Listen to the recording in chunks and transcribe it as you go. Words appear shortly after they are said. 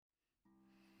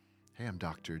Hey, I'm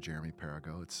Dr. Jeremy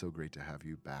Perigo. It's so great to have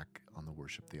you back on the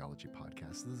Worship Theology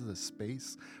podcast. This is a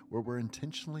space where we're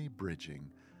intentionally bridging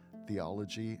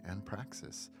theology and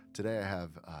praxis. Today I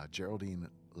have Geraldine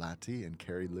Latty and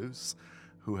Carey Luce,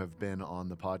 who have been on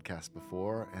the podcast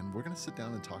before, and we're going to sit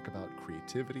down and talk about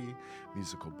creativity,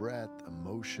 musical breadth,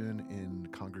 emotion in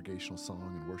congregational song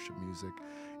and worship music.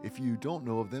 If you don't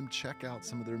know of them, check out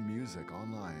some of their music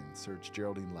online. Search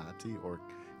Geraldine Latty, or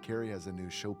Carey has a new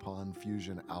Chopin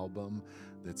fusion album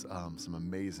that's some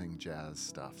amazing jazz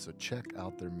stuff. So check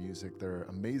out their music. They're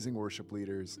amazing worship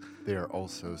leaders. They are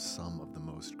also some of the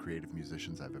most creative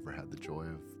musicians I've ever had the joy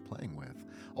of playing with.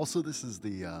 Also, this is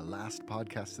the last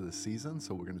podcast of the season,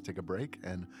 so we're going to take a break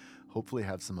and hopefully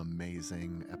have some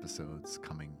amazing episodes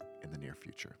coming in the near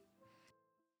future.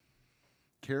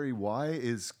 Carey, why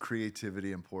is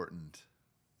creativity important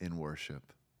in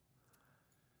worship?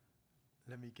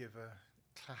 Let me give a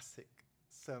classic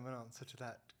sermon answer to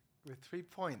that with 3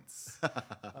 points.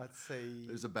 I'd say...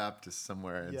 There's a Baptist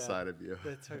somewhere inside of you.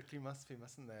 There totally must be,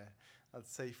 mustn't there? I'd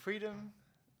say freedom,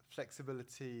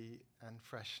 flexibility, and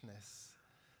freshness.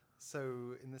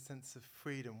 So in the sense of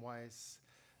freedom,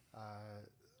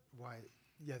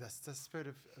 that's the spirit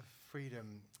of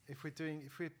freedom. If we're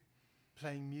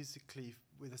playing musically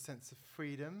with a sense of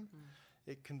freedom,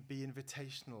 it can be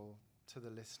invitational to the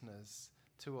listeners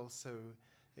to also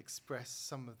express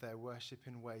some of their worship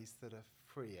in ways that are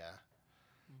freer.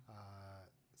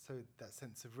 So that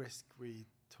sense of risk we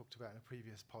talked about in a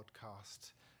previous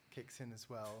podcast kicks in as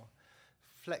well.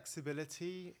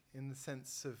 Flexibility in the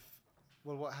sense of,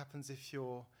 well, what happens if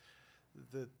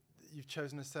you've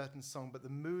chosen a certain song, but the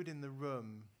mood in the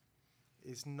room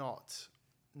is not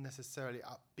necessarily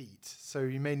upbeat. So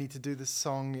you may need to do the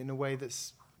song in a way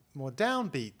that's more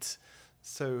downbeat.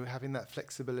 So having that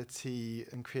flexibility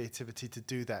and creativity to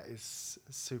do that is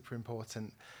super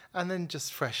important. And then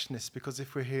just freshness, because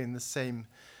if we're hearing the same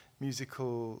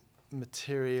musical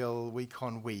material week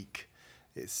on week,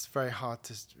 it's very hard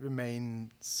to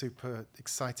remain super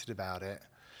excited about it.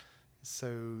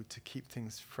 So to keep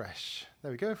things fresh.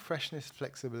 There we go. Freshness,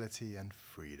 flexibility, and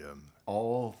freedom.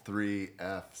 All 3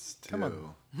 F's, too. Come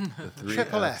on. The 3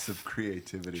 Triple F's F. of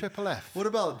creativity. Triple F. What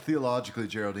about theologically,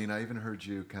 Geraldine? I even heard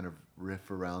you kind of riff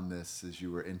around this as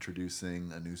you were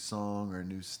introducing a new song or a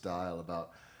new style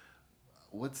about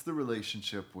what's the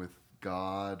relationship with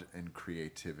God and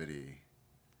creativity?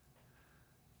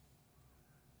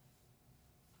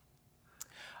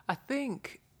 I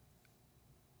think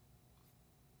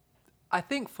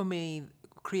for me,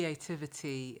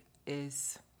 creativity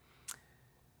is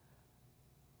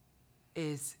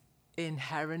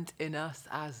inherent in us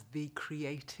as the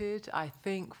created. I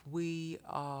think we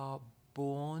are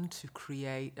born to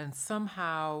create, and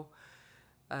somehow,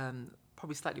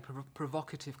 probably slightly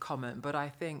provocative comment, but I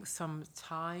think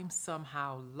sometimes,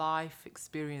 somehow, life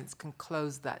experience can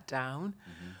close that down,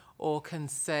 or can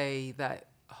say that,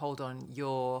 hold on,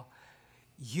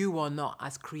 you are not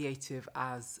as creative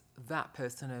as that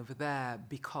person over there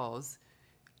because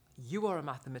you are a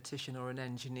mathematician or an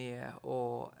engineer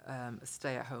or a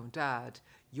stay-at-home dad.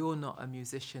 You're not a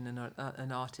musician and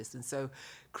an artist. And so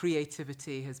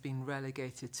creativity has been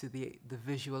relegated to the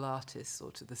visual artists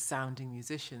or to the sounding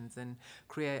musicians. And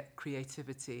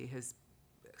creativity has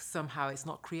somehow, it's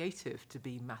not creative to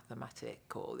be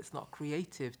mathematical. It's not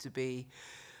creative to be,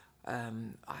 I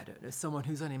don't know, someone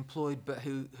who's unemployed but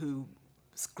who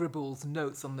scribbles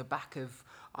notes on the back of,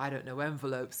 I don't know,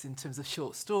 envelopes in terms of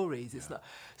short stories. It's not.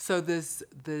 So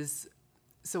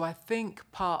so I think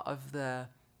part of the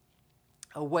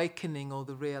awakening or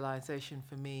the realization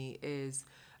for me is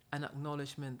an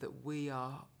acknowledgement that we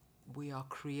are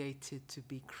created to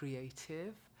be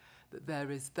creative, that there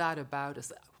is that about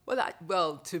us.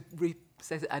 To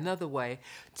say it another way,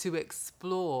 to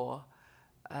explore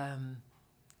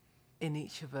in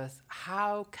each of us,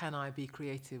 how can I be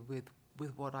creative with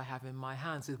what I have in my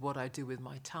hands, with what I do with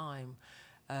my time,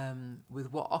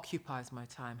 with what occupies my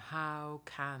time? How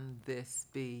can this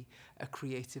be a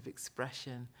creative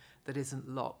expression that isn't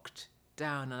locked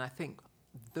down? And I think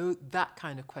that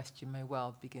kind of question may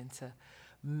well begin to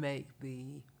make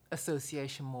the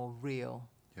association more real.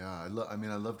 Yeah, I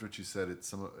loved what you said.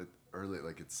 It's early,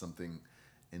 like it's something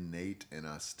innate in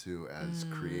us too as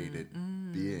created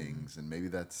beings, and maybe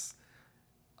that's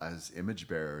as image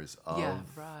bearers of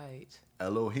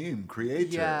Elohim,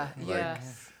 creator,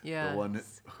 the one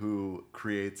who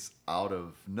creates out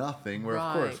of nothing. Where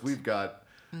of course we've got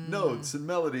notes and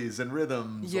melodies and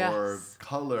rhythms, or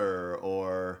color,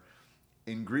 or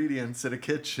ingredients in a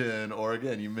kitchen, or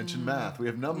again, you mentioned math. We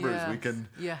have numbers. We can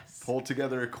pull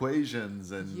together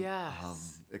equations and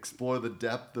explore the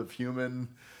depth of human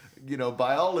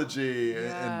biology,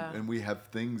 Yeah. and we have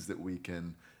things that we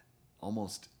can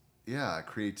almost,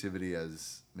 creativity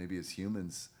as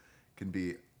humans can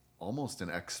be almost an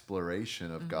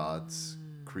exploration of God's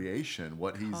creation,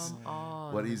 what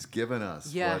he's given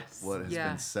us, Yes, what has been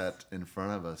yes. set in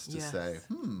front of us to Yes. say,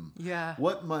 Yeah.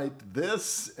 what might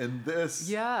this and this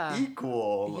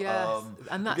equal? Yes,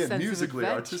 and that again, sense musically,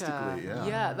 of adventure. artistically,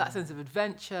 Yeah, that sense of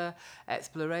adventure,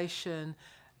 exploration,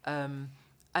 and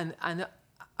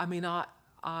I mean,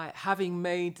 I having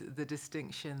made the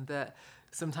distinction that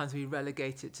sometimes we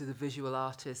relegate it to the visual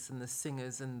artists and the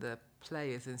singers and the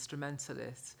players,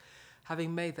 instrumentalists.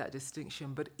 Having made that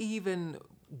distinction, but even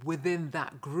within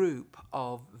that group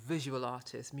of visual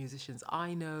artists, musicians,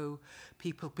 I know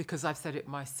people, because I've said it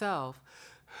myself,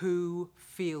 who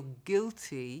feel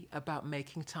guilty about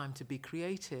making time to be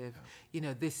creative.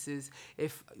 This is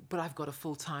but I've got a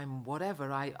full-time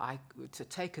whatever. I to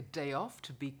take a day off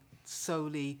to be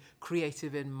solely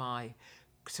creative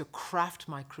to craft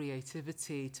my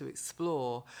creativity, to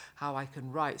explore how I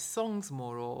can write songs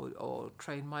more or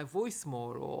train my voice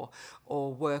more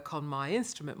or work on my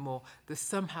instrument more. There's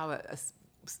somehow,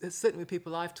 certainly with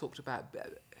people I've talked about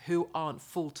who aren't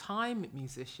full-time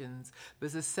musicians,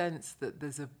 there's a sense that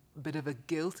there's a bit of a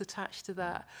guilt attached to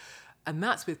that. And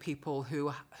that's with people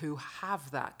who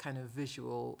have that kind of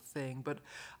visual thing. But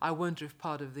I wonder if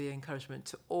part of the encouragement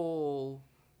to all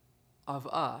of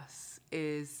us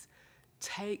is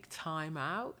take time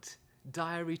out,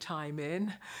 diary time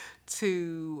in,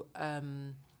 to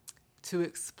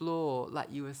explore,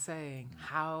 like you were saying,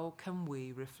 how can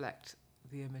we reflect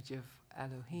the image of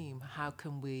Elohim? How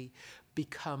can we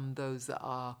become those that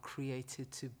are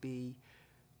created to be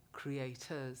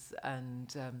creators?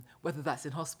 And whether that's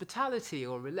in hospitality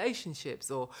or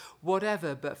relationships or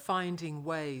whatever, but finding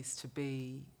ways to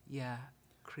be,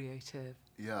 creative.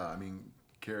 Yeah, I mean,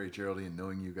 Carey, Geraldine,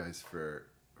 knowing you guys for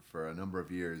a number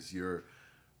of years, you're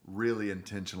really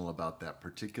intentional about that,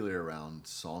 particularly around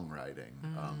songwriting,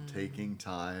 taking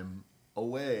time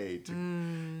away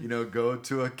to, go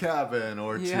to a cabin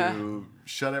or to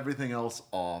shut everything else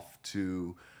off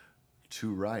to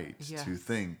write, to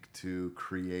think, to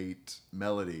create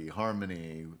melody,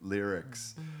 harmony,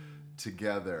 lyrics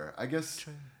together. I guess,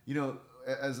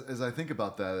 as I think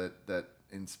about that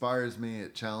inspires me,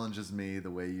 it challenges me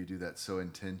the way you do that so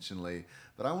intentionally.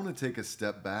 But I want to take a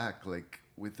step back, like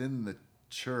within the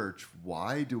church,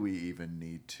 why do we even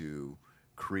need to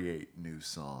create new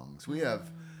songs? We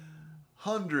have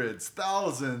hundreds,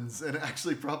 thousands, and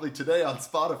actually probably today on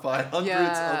Spotify,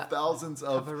 hundreds of thousands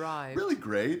of really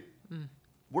great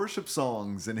worship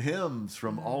songs and hymns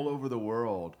from all over the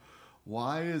world.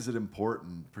 Why is it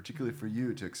important, particularly for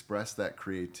you, to express that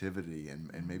creativity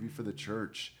and maybe for the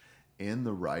church in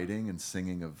the writing and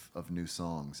singing of new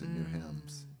songs and new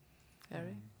hymns?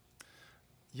 Harry?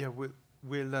 Yeah,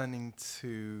 we're learning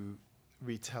to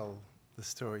retell the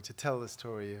story, to tell the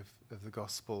story of the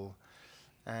gospel.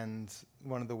 And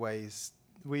one of the ways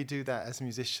we do that as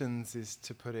musicians is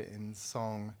to put it in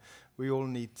song. We all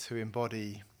need to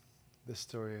embody the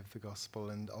story of the gospel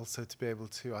and also to be able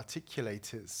to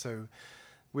articulate it. So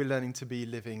we're learning to be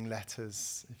living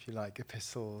letters, if you like,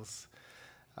 epistles.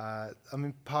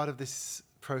 Part of this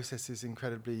process is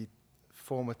incredibly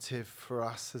formative for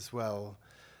us as well,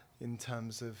 in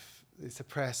terms of it's a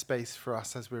prayer space for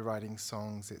us as we're writing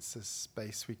songs. It's a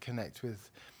space we connect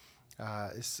with.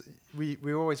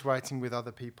 We're always writing with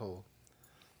other people,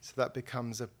 so that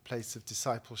becomes a place of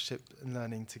discipleship and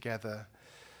learning together.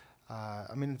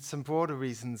 Some broader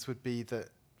reasons would be that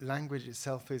language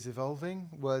itself is evolving.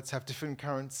 Words have different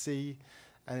currency,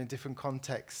 and in different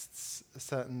contexts, a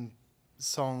certain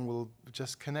song will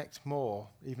just connect more,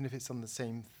 even if it's on the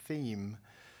same theme.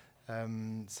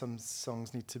 Some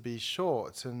songs need to be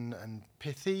short and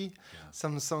pithy. Yeah.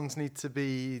 Some songs need to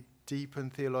be deep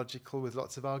and theological with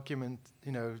lots of argument,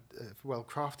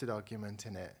 well-crafted argument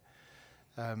in it.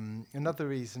 Another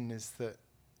reason is that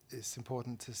it's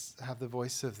important to have the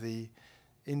voice of the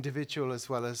individual as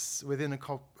well as within a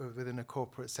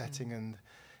corporate setting, and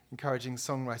encouraging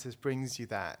songwriters brings you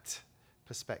that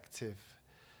perspective.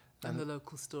 And the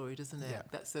local story, doesn't it? Yeah.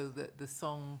 That so that the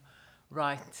song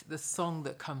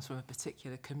that comes from a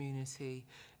particular community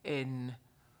in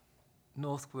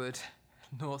North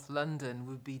London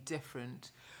would be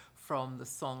different from the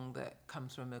song that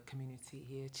comes from a community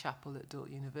here, Chapel at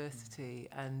Dordt University,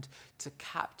 and to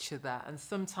capture that. And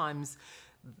sometimes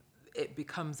it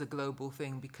becomes a global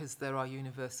thing because there are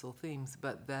universal themes,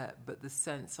 but the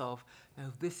sense of,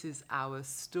 this is our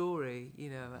story,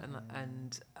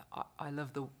 and I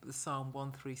love the Psalm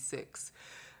 136.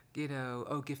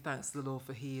 oh, give thanks to the Lord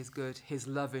for he is good, his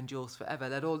love endures forever.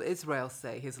 Let all Israel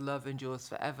say, his love endures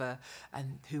forever.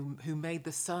 And who made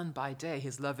the sun by day,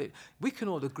 his love. We can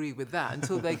all agree with that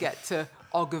until they get to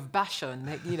Og of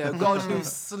Bashan, God who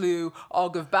slew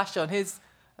Og of Bashan.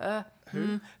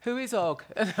 Who is Og?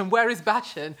 And where is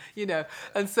Bashan?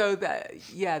 And so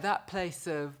that place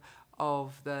of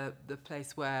the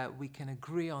place where we can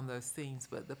agree on those themes,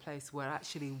 but the place where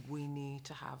actually we need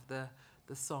to have the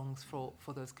songs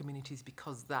for those communities,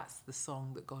 because that's the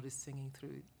song that God is singing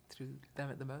through them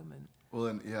at the moment. Well,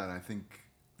 and I think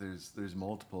there's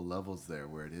multiple levels there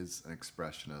where it is an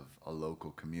expression of a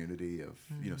local community of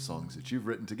songs that you've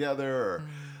written together, or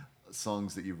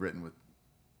songs that you've written with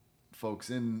folks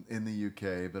in the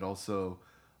UK, but also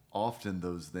often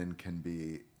those then can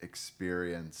be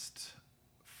experienced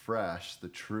fresh. The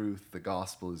truth, the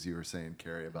gospel, as you were saying,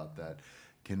 Carey, about that,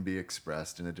 can be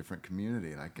expressed in a different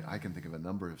community. And I can think of a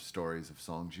number of stories of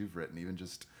songs you've written, even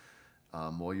just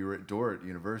while you were at Dordt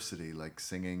University, like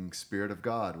singing Spirit of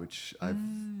God, which I've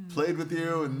played with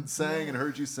you and sang and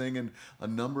heard you sing in a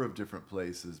number of different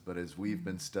places. But as we've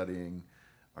been studying,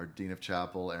 our Dean of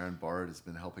Chapel, Aaron Bard, has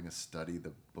been helping us study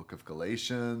the book of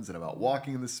Galatians and about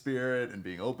walking in the Spirit and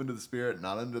being open to the Spirit,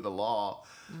 not under the law.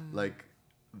 Like,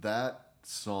 that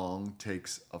song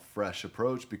takes a fresh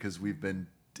approach because we've been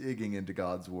digging into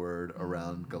God's word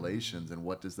around Galatians and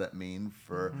what does that mean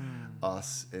for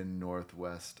us in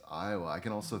Northwest Iowa. I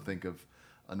can also think of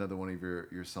another one of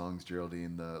your songs,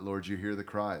 Geraldine, the Lord, You Hear the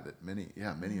Cry, that many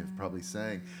have probably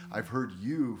sang. I've heard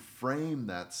you frame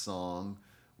that song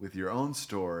with your own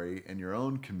story and your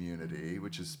own community,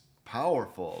 which is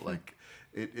powerful. Like,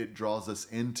 it draws us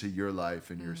into your life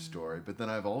and your story. But then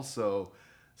I've also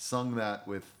sung that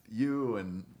with you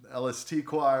and LST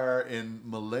choir in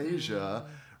Malaysia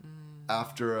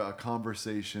after a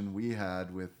conversation we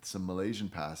had with some Malaysian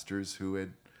pastors who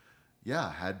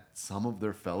had some of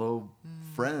their fellow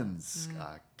friends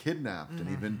kidnapped and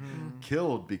even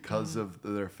killed because of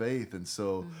their faith. And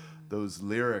so those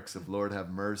lyrics of Lord Have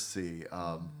Mercy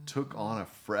took on a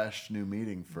fresh new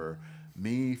meaning for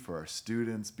me, for our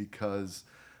students, because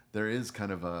there is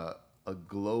kind of a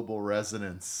global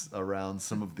resonance around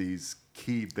some of these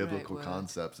key biblical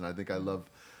concepts. And I think I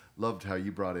loved how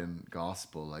you brought in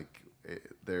gospel. Like,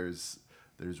 there's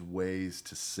ways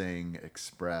to sing,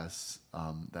 express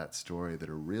that story that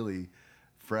are really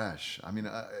fresh. I mean,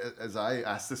 as I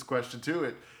asked this question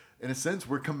too, in a sense,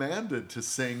 we're commanded to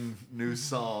sing new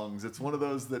songs. It's one of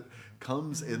those that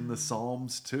comes in the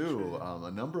Psalms too,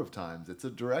 a number of times. It's a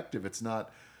directive. It's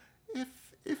not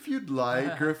if you'd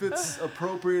like, or if it's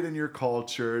appropriate in your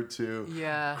culture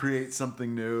to create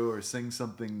something new or sing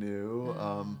something new.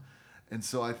 And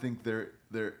so I think there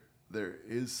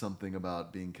is something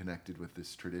about being connected with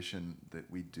this tradition that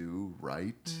we do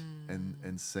write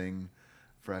and sing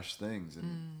fresh things.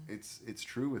 And it's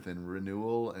true within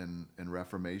renewal and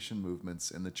Reformation movements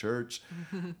in the church.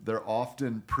 They're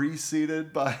often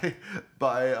preceded by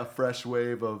a fresh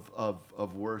wave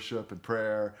of worship and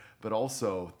prayer, but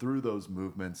also through those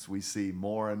movements we see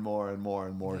more and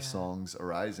more songs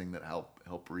arising that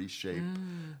help reshape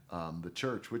the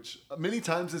church, which many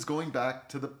times is going back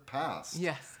to the past.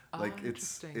 Yes. Like it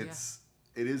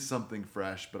is something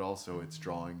fresh, but also it's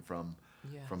drawing from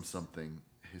something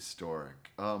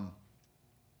historic. In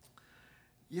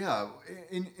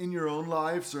your own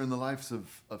lives or in the lives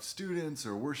of students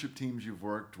or worship teams you've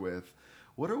worked with,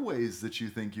 what are ways that you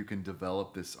think you can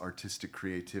develop this artistic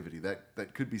creativity?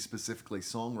 That could be specifically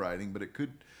songwriting, but it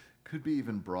could be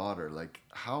even broader. Like,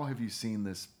 how have you seen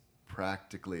this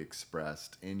practically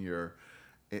expressed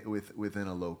within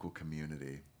a local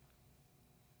community?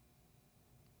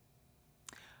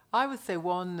 I would say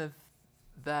one of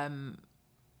them,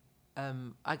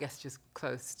 I guess just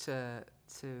close to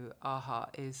our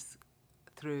heart, is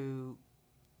through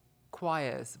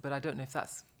choirs, but I don't know if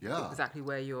that's exactly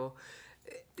where you're...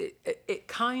 It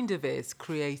kind of is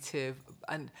creative,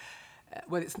 and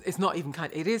it's not even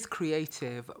it is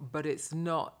creative, but it's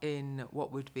not in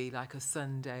what would be like a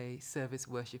Sunday service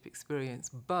worship experience.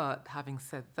 But having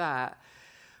said that,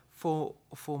 for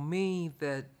me,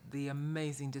 the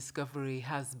amazing discovery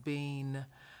has been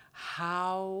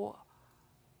how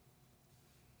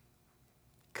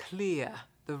clear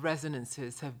the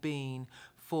resonances have been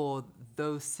for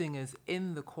those singers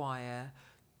in the choir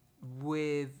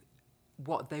with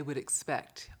what they would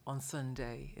expect on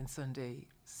Sunday, in Sunday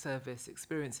service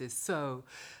experiences. So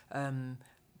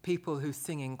people who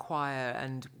sing in choir,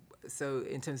 and so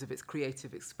in terms of its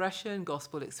creative expression,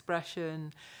 gospel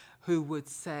expression, who would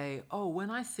say, oh, when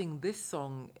I sing this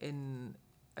song in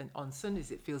on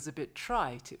Sundays it feels a bit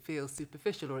trite, it feels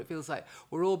superficial, or it feels like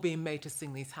we're all being made to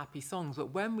sing these happy songs.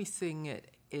 But when we sing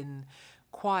it in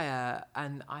choir,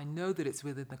 and I know that it's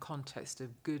within the context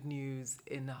of good news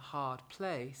in a hard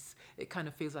place, it kind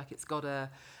of feels like it's got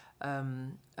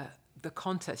the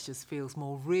context just feels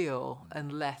more real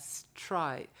and less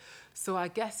trite. So I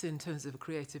guess in terms of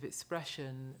creative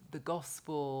expression,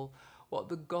 what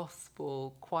the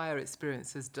gospel choir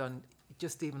experience has done,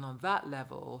 just even on that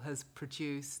level, has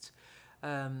produced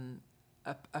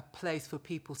a place for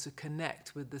people to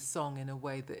connect with the song in a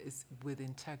way that is with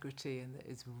integrity and that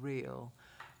is real.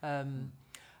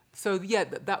 So yeah,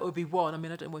 that would be one. I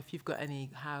mean, I don't know if you've got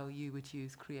how you would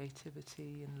use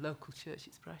creativity in local church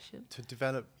expression. To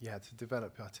develop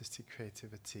artistic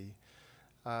creativity.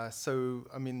 So,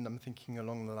 I mean, I'm thinking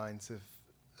along the lines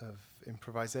of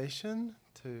improvisation,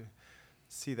 to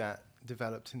see that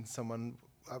developed in someone.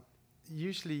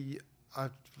 Usually, I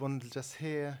want to just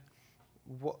hear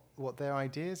what their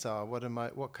ideas are.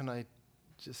 What can I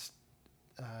just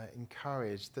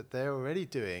encourage that they're already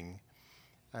doing,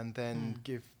 and then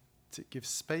give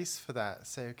space for that.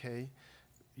 Say, okay,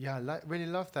 yeah, I really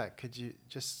love that. Could you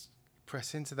just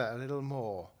press into that a little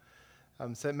more?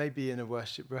 So it may be in a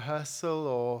worship rehearsal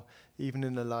or even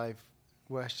in a live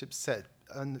worship set.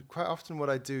 And quite often what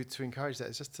I do to encourage that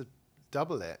is just to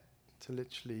double it, to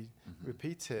literally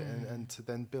repeat it and to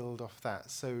then build off that.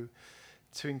 So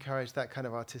to encourage that kind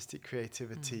of artistic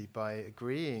creativity by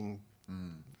agreeing,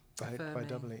 by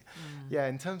doubling. Yeah,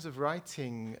 in terms of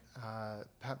writing,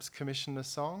 perhaps commission a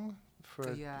song for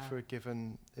a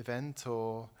given event,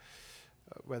 or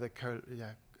whether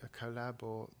a collab,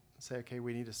 or say, okay,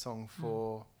 we need a song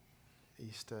for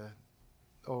Easter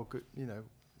or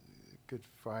Good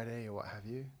Friday or what have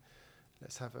you.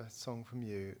 Let's have a song from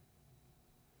you.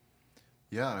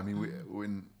 Yeah, I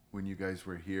mean, when you guys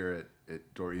were here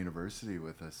at Door University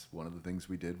with us, one of the things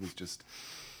we did was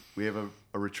we have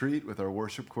a retreat with our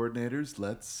worship coordinators.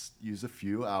 Let's use a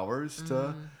few hours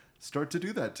to start to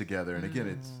do that together. And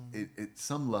again, it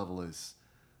some level is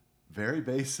very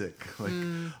basic. Like,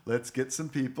 let's get some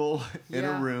people in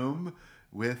a room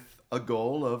with a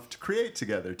goal to create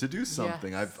together, to do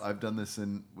something. Yes. I've done this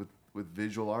with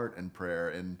visual art and prayer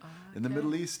in the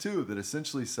Middle East too, that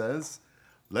essentially says,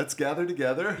 let's gather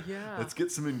together, let's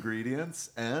get some ingredients,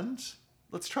 and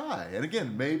let's try. And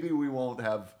again, maybe we won't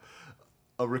have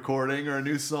a recording or a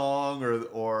new song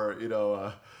or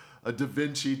a Da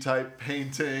Vinci type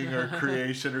painting or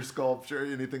creation or sculpture,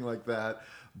 anything like that.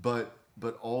 But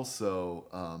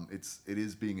also it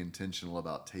is being intentional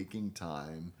about taking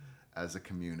time as a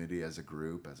community, as a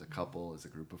group, as a couple, as a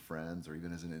group of friends, or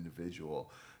even as an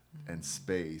individual, and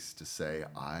space to say,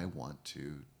 I want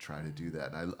to try to do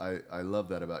that. And I love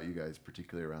that about you guys,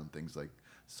 particularly around things like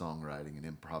songwriting and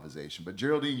improvisation. But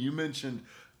Geraldine, you mentioned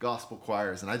gospel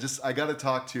choirs, and I got to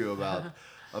talk to you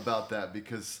about that,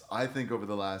 because I think over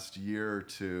the last year or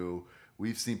two,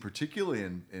 we've seen, particularly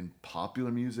in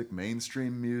popular music,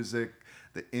 mainstream music,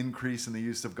 the increase in the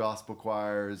use of gospel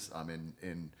choirs.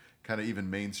 In kind of even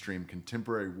mainstream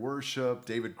contemporary worship.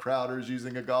 David Crowder's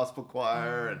using a gospel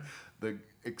choir, and the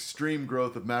extreme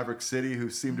growth of Maverick City,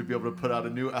 who seem to be able to put out a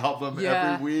new album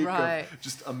every week of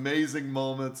just amazing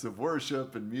moments of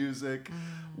worship and music.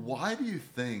 Why do you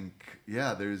think,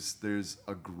 there's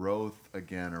a growth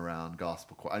again around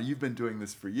gospel choir? You've been doing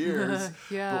this for years,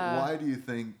 but why do you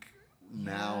think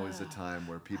now is a time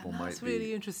where people might be? That's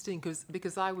really interesting,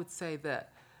 because I would say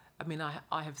that, I mean,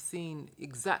 I have seen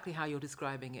exactly how you're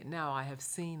describing it now. I have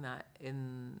seen that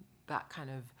in that kind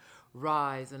of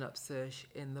rise and upsurge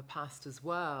in the past as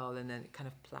well, and then it kind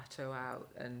of plateau out.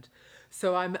 And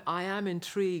so I am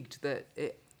intrigued that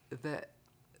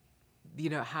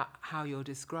how you're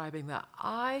describing that.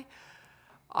 I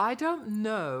don't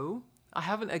know. I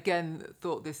haven't again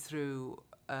thought this through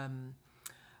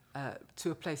to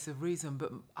a place of reason,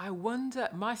 but I wonder.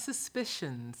 My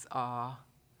suspicions are.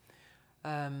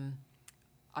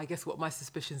 I guess what my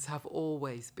suspicions have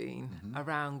always been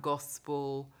around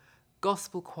gospel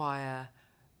choir,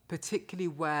 particularly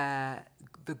where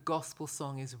the gospel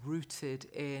song is rooted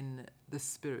in the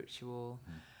spiritual,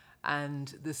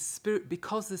 and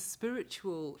because the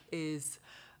spiritual is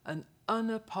an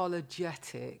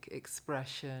unapologetic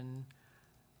expression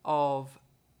of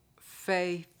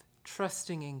faith,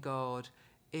 trusting in God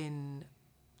in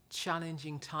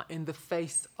challenging time, in the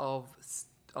face of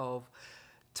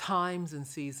times and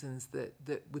seasons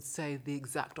that would say the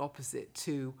exact opposite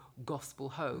to gospel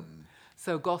hope.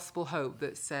 So gospel hope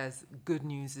that says good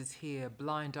news is here,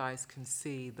 blind eyes can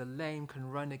see, the lame can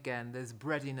run again, there's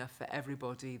bread enough for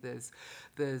everybody,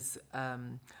 there's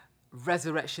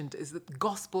resurrection.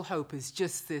 Gospel hope is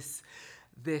just this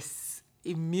this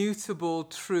immutable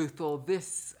truth, or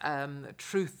this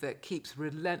truth that keeps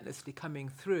relentlessly coming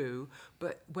through.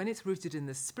 But when it's rooted in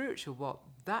the spiritual, what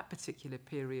that particular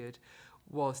period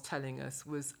was telling us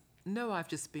was, no, I've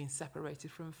just been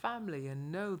separated from family,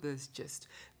 and no, there's just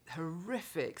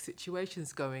horrific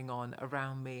situations going on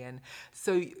around me. And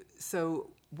so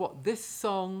what this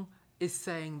song is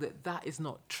saying, that is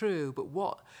not true, but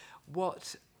what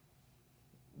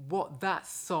that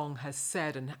song has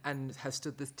said and has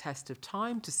stood the test of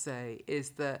time to say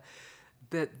is that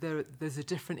there's a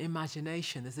different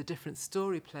imagination, there's a different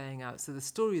story playing out. So the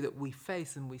story that we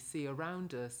face and we see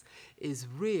around us is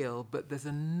real, but there's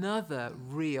another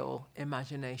real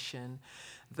imagination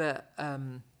that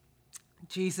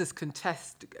Jesus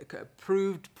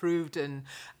proved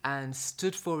and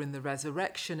stood for in the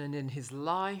resurrection and in his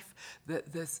life.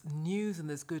 That there's news and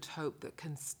there's good hope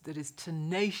that is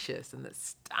tenacious and that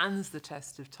stands the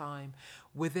test of time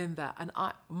within that. And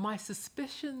my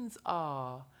suspicions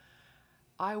are,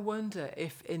 I wonder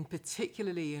if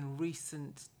particularly in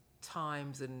recent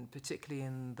times, and particularly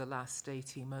in the last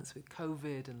 18 months with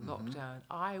COVID and lockdown,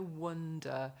 I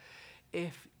wonder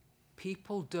if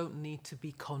people don't need to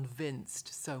be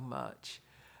convinced so much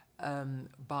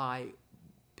by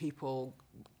people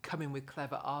coming with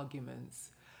clever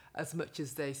arguments, as much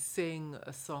as they sing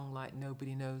a song like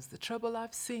Nobody Knows the Trouble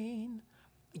I've Seen.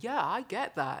 Yeah, I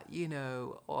get that,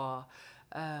 or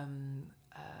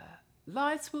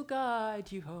lights will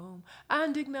guide you home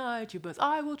and ignite you, but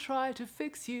I will try to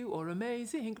fix you, or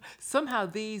amazing. Somehow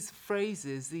these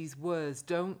phrases, these words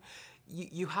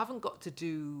you haven't got to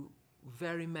do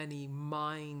very many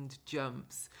mind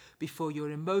jumps before your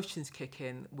emotions kick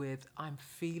in with, I'm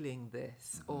feeling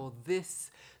this, or this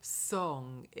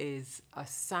song is a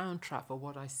soundtrack for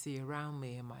what I see around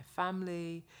me and my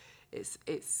family.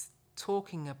 It's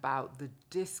talking about the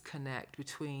disconnect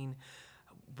between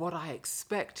what I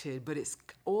expected, but it's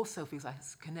also feels like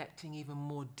it's connecting even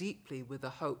more deeply with a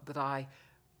hope that I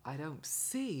don't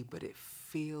see, but it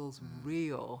feels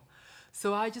real.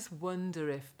 So I just wonder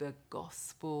if the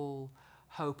gospel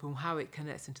hope and how it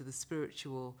connects into the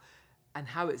spiritual and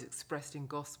how it's expressed in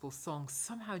gospel songs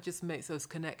somehow just makes those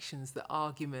connections that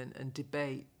argument and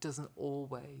debate doesn't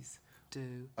always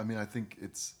do. I mean, I think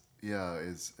it's,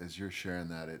 as you're sharing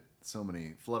that, so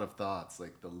many flood of thoughts,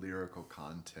 like the lyrical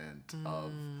content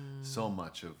of so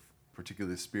much of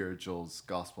particularly spirituals,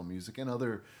 gospel music, and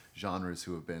other genres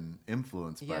who have been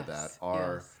influenced by that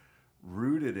are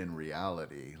rooted in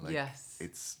reality. Like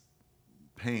it's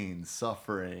pain,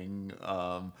 suffering,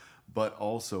 but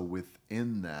also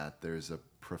within that there's a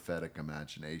prophetic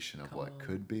imagination of what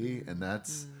could be, and that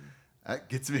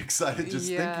gets me excited just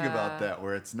thinking about that,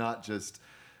 where it's not just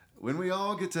when we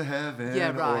all get to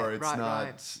heaven, or it's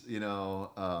not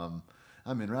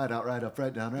I'm in right out, right up,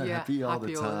 right down, right happy all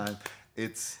the time.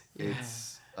 It's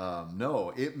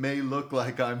no, it may look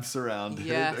like I'm surrounded.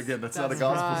 Again, that's not a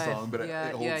gospel song, but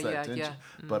it holds that tension.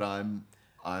 But I'm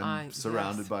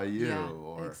surrounded by you,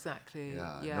 or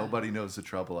nobody knows the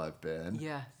trouble I've been.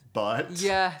 But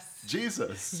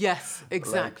Jesus. Yes,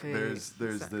 exactly. Like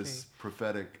there's this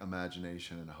prophetic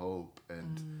imagination and hope,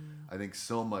 and I think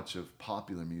so much of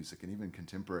popular music and even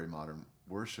contemporary modern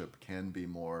worship can be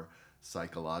more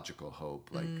psychological hope,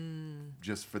 like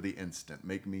just for the instant,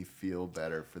 make me feel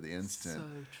better for the instant.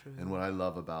 So true. And what I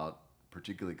love about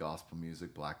particularly gospel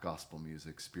music, black gospel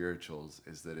music, spirituals,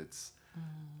 is that it's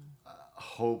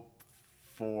hope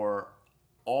for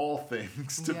all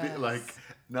things to be, like,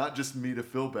 not just me to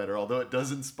feel better, although it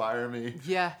does inspire me.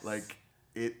 Like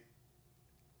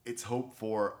it's hope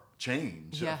for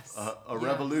change, a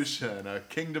revolution, a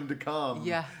kingdom to come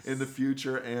in the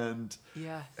future and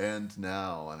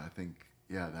now. And I think,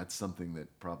 that's something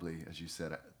that probably, as you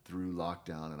said, through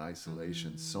lockdown and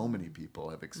isolation, so many people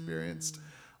have experienced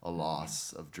a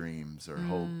loss of dreams or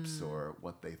hopes or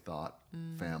what they thought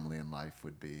family and life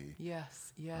would be.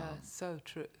 So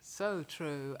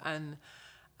true. And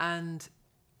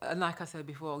like I said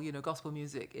before, gospel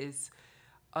music is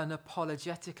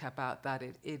unapologetic about that.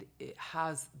 It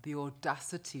has the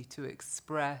audacity to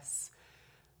express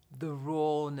the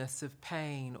rawness of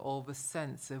pain, or the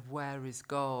sense of where is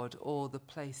God, or the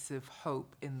place of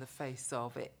hope in the face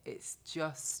of it. It's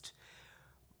just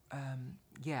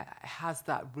it has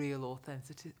that real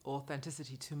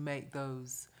authenticity to make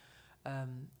those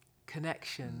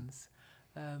connections,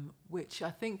 which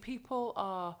I think people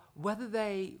are, whether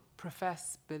they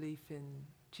profess belief in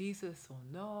Jesus or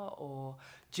not, or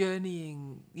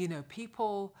journeying,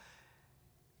 people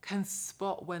can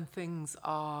spot when things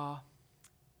are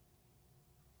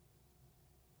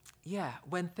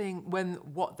when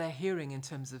what they're hearing in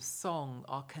terms of song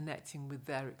are connecting with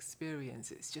their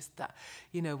experience. It's just that,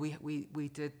 we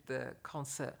did the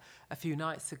concert a few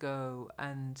nights ago,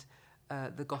 and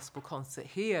the gospel concert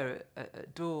here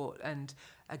at Dort, and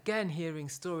again hearing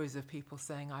stories of people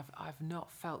saying, I've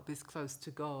not felt this close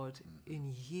to God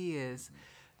in years.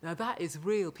 Now that is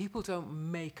real. People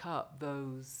don't make up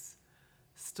those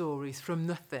stories from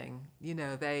nothing.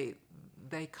 They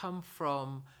come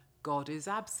from God is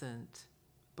absent.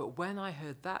 But when I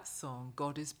heard that song,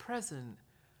 God is present.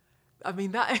 I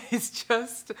mean, that is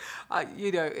just,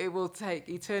 it will take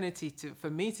eternity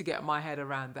for me to get my head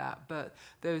around that. But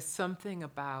there is something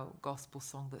about gospel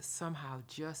song that somehow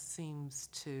just seems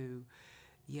to,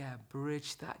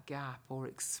 bridge that gap or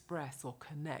express or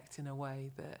connect in a way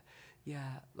that,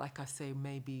 like I say,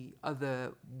 maybe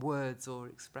other words or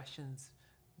expressions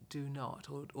do not,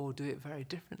 or do it very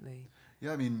differently.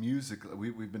 Yeah, I mean, music,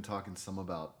 we've been talking some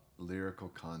about lyrical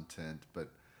content, but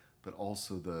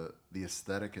also the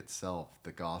aesthetic itself,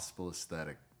 the gospel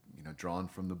aesthetic, drawn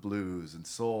from the blues and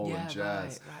soul and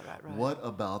jazz. Right. What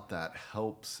about that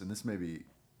helps, and this may be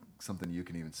something you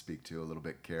can even speak to a little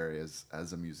bit, Carey,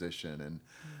 as a musician and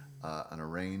an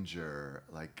arranger,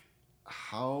 like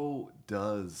how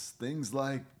does things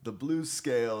like the blues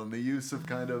scale and the use of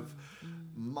kind of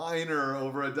minor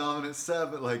over a dominant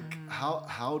seven, like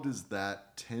how does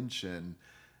that tension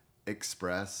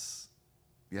express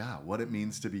what it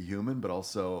means to be human, but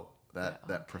also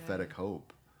that prophetic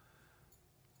hope?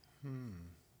 I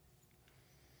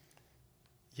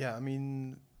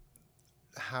mean,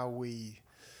 how we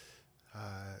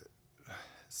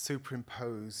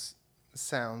superimpose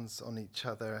sounds on each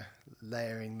other,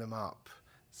 layering them up,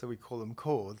 so we call them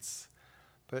chords,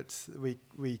 but we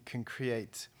can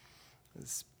create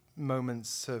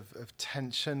moments of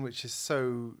tension, which is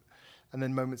so, and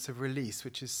then moments of release,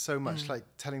 which is so much like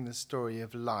telling the story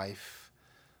of life,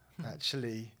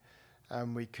 actually.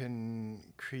 We can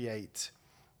create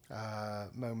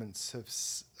moments of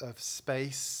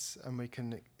space, and we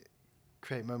can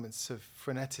create moments of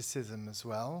freneticism as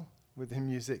well within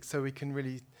music. So we can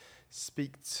really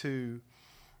speak to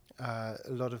a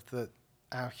lot of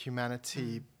our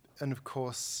humanity, and of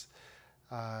course,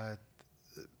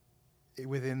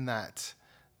 within that,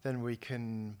 then we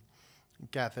can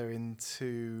gather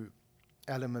into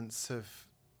elements of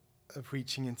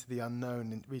reaching into the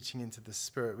unknown, and reaching into the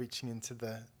spirit, reaching into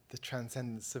the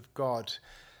transcendence of God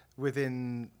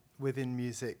within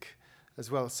music as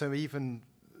well. So even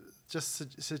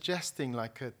just suggesting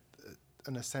like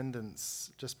an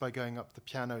ascendance just by going up the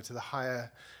piano to the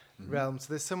higher realms.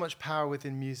 There's so much power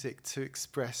within music to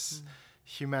express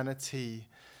humanity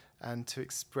and to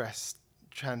express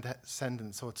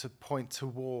transcendence, or to point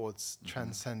towards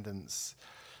transcendence.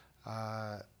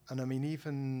 And I mean,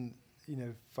 even,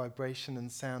 vibration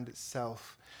and sound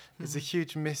itself is a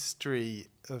huge mystery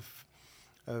of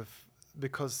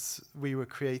because we were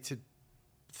created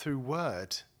through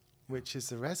word, which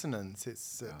is a resonance.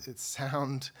 It's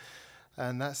sound,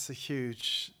 and that's a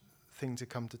huge thing to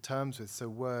come to terms with. So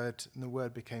the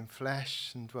word became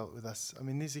flesh and dwelt with us. I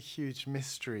mean, these are huge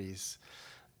mysteries.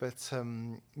 But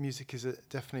music is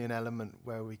definitely an element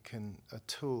where we can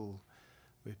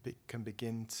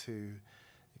begin to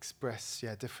express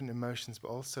different emotions, but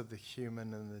also the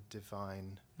human and the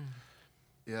divine.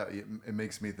 Yeah, it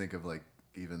makes me think of like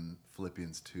even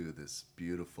Philippians 2, this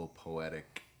beautiful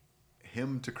poetic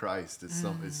hymn to Christ, as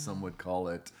some would call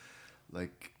it.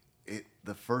 Like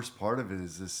the first part of it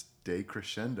is this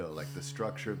decrescendo, like the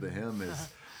structure of the hymn is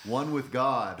one with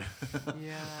God.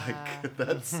 Like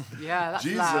that's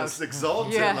Jesus loud.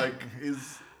 exalted,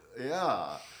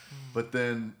 But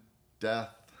then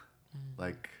death,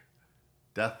 like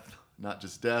death, not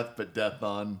just death, but death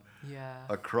on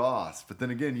a cross. But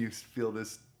then again, you feel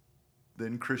this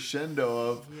then crescendo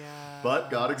of, but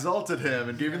God exalted him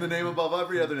and gave him the name above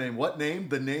every other name. What name?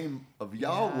 The name of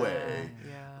Yahweh.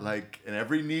 Like, and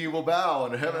every knee will bow,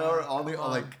 and heaven on the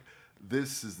like.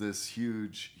 This is this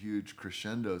huge, huge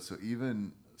crescendo. So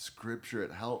even Scripture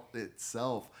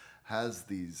itself has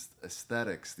these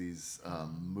aesthetics, these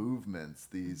movements,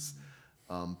 these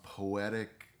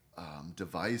poetic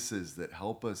devices that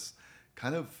help us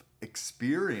kind of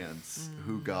experience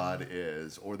who God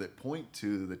is, or that point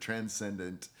to the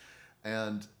transcendent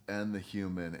and the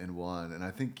human in one. And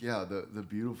I think, the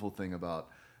beautiful thing about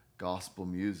gospel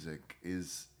music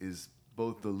is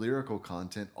both the lyrical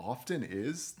content often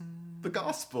is the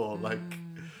gospel,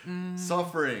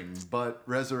 suffering, but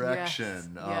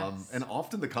resurrection. And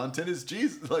often the content is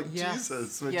Jesus,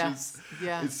 Jesus, which is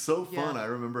it's so fun. I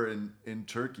remember in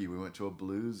Turkey, we went to a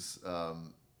blues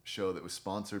show that was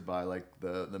sponsored by like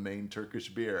the main Turkish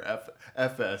beer,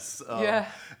 Efes.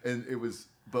 And it was,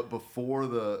 but before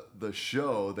the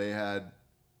show, they had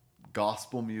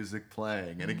gospel music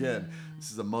playing. And again,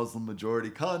 this is a Muslim majority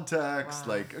context.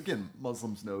 Wow. Like, again,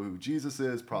 Muslims know who Jesus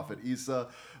is, Prophet Isa,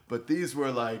 but these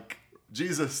were like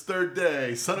Jesus, third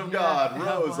day, Son of God,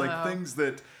 rose, Wow. like things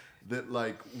that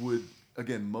like would,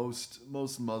 again, most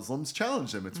Muslims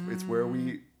challenge them. It's where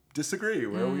we disagree,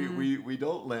 where we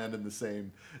don't land in the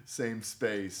same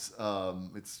space.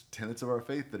 It's tenets of our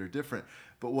faith that are different.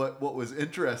 But what was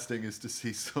interesting is to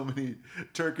see so many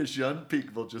Turkish young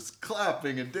people just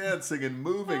clapping and dancing and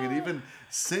moving and even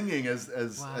singing as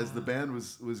the band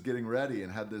was getting ready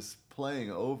and had this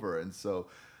playing over. And so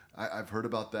I've heard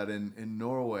about that in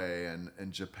Norway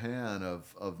and Japan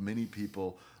of many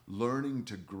people learning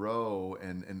to grow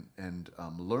and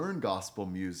learn gospel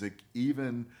music,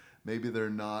 even maybe they're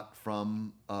not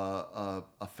from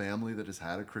a family that has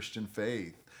had a Christian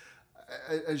faith.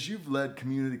 As you've led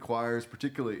community choirs,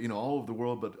 particularly all over the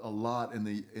world, but a lot in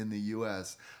the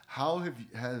U.S., how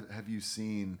have you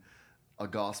seen a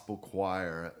gospel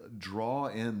choir draw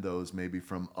in those maybe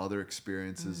from other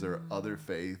experiences or other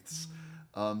faiths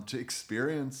to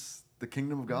experience the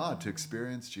kingdom of God, to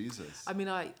experience Jesus? I mean,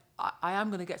 I am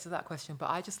going to get to that question, but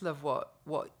I just love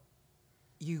what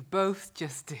you both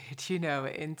just did.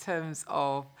 In terms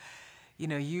of,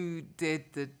 you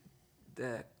did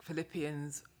the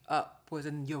Philippians upward,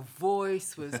 and your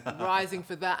voice was rising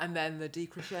for that, and then the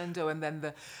decrescendo, and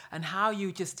then and how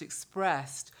you just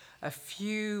expressed a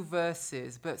few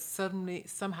verses, but suddenly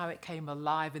somehow it came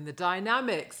alive in the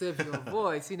dynamics of your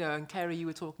voice, and Carey, you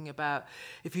were talking about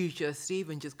if you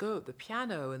just go at the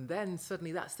piano, and then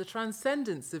suddenly that's the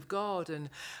transcendence of God, and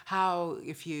how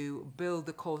if you build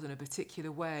the chord in a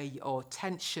particular way, or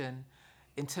tension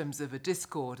in terms of a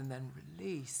discord and then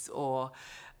release, or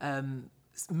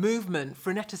movement,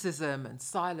 freneticism and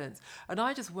silence. And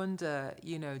I just wonder,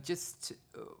 just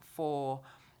for,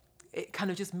 it kind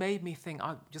of just made me think,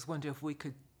 I just wonder if we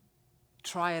could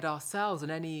try it ourselves,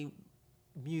 and any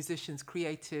musicians,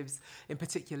 creatives in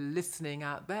particular listening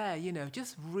out there,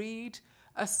 just read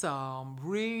a psalm,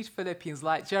 read Philippians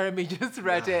like Jeremy just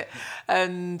read it,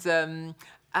 and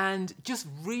just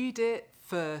read it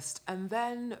first, and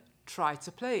then try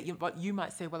to play it. But you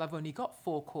might say, well, I've only got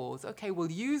 4 chords. Okay, well,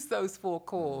 use those 4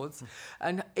 chords,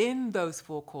 and in those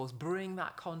 4 chords, bring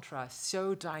that contrast,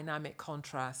 show dynamic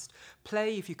contrast.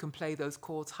 Play, if you can play those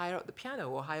chords higher up the piano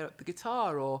or higher up the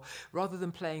guitar, or rather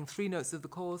than playing 3 notes of the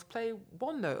chords, play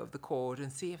 1 note of the chord and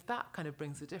see if that kind of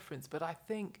brings a difference. But I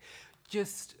think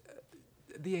just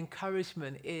the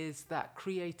encouragement is that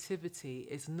creativity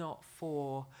is not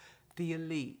for the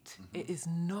elite. It is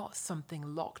not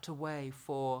something locked away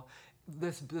for,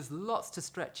 there's lots to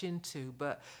stretch into,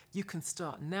 but you can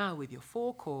start now with your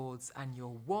 4 chords and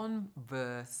your 1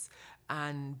 verse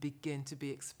and begin to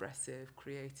be expressive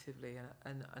creatively.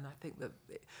 And I think that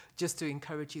just to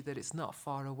encourage you that it's not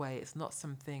far away, it's not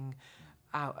something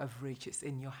out of reach, it's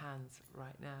in your hands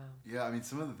right now. Yeah, I mean,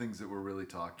 some of the things that we're really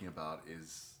talking about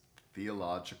is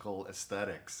theological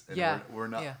aesthetics. And we're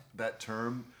not, that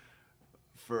term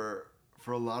for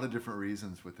a lot of different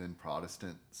reasons within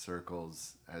Protestant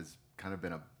circles has kind of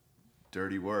been a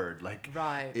dirty word. Like,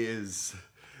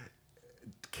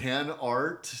 can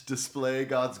art display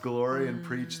God's glory and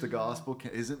preach the gospel?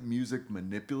 Isn't music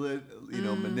manipulative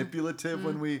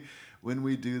when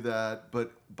we do that?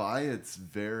 But by its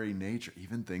very nature,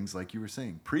 even things like you were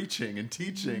saying, preaching and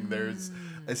teaching, there's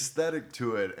aesthetic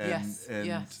to it,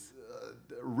 and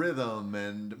rhythm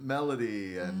and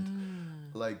melody,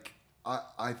 and like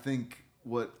I think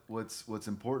what's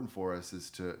important for us is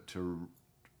to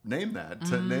name that,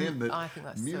 to name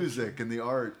that music and the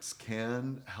arts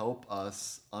can help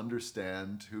us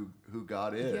understand who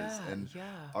God is.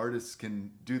 Artists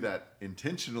can do that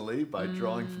intentionally by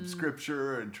drawing from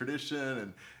scripture and tradition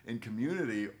and in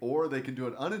community, or they can do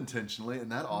it unintentionally,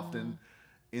 and that often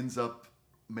ends up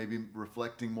maybe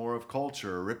reflecting more of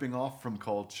culture, or ripping off from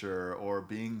culture, or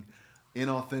being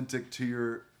inauthentic to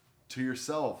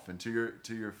yourself and to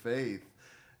your faith.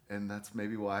 And that's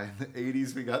maybe why in the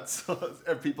 80s we got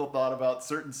people thought about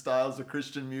certain styles of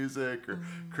Christian music or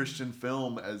Christian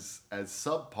film as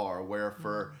subpar, where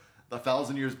for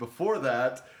 1,000 years before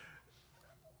that,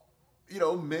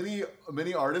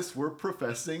 many artists were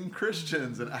professing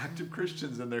Christians and active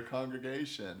Christians in their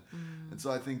congregation. And so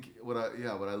I think what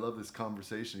I love this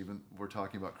conversation, even we're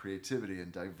talking about creativity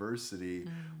and diversity,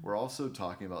 we're also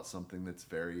talking about something that's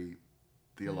very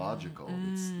theological.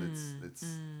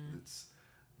 It's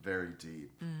very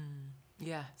deep.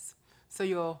 Yes. So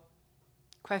your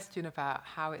question about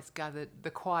how it's gathered, the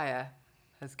choir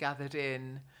has gathered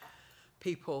in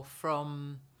people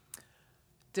from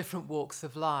different walks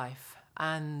of life,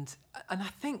 and I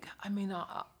think, I mean,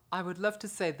 I would love to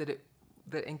say that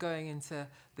in going into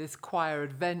this choir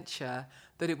adventure,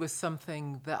 that it was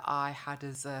something that I had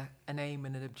as an aim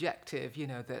and an objective, you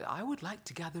know, that I would like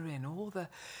to gather in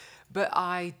but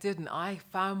I didn't. I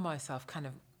found myself kind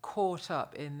of caught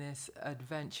up in this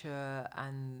adventure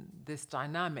and this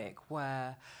dynamic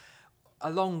where,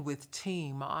 along with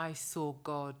team, I saw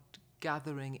God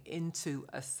gathering into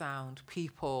a sound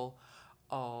people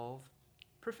of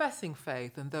professing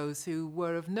faith and those who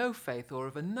were of no faith or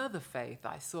of another faith.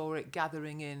 I saw it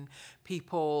gathering in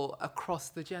people across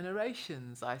the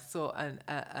generations. I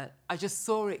just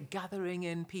saw it gathering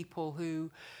in people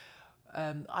who,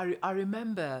 I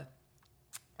remember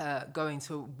going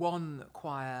to one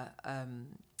choir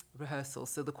rehearsal.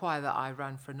 So the choir that I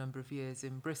ran for a number of years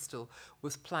in Bristol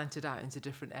was planted out into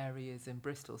different areas in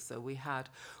Bristol. So we had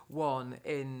one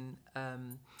in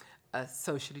a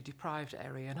socially deprived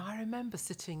area, and I remember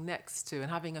sitting next to and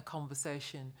having a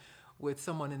conversation with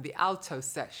someone in the alto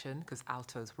section, because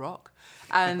altos rock,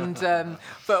 and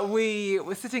but we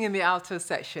were sitting in the alto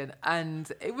section,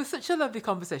 and it was such a lovely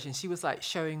conversation. She was like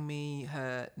showing me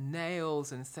her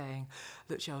nails and saying,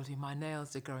 "Look, Geraldine, my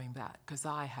nails are growing back because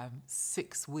I have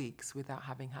 6 weeks without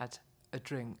having had a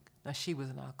drink." Now, she was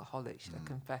an alcoholic, she's a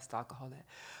confessed alcoholic.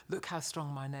 "Look how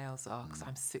strong my nails are because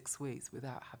I'm 6 weeks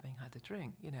without having had a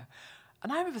drink," you know.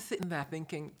 And I remember sitting there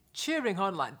thinking, cheering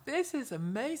on like, this is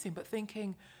amazing, but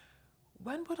thinking,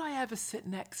 when would I ever sit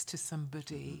next to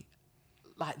somebody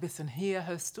like this and hear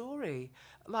her story?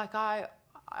 Like I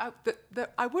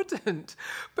wouldn't.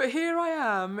 But here I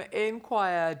am in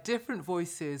choir, different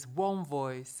voices, one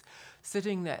voice,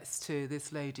 sitting next to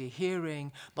this lady,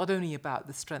 hearing not only about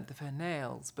the strength of her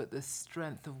nails, but the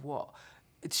strength of what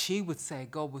she would say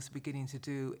God was beginning to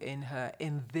do in her,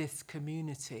 in this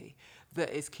community that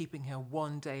is keeping her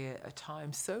one day at a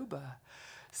time sober.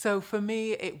 So for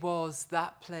me, it was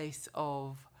that place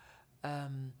of,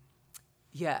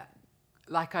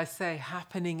 like I say,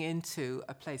 happening into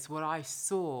a place where I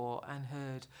saw and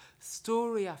heard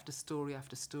story after story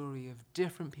after story of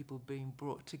different people being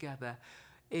brought together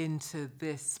into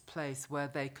this place where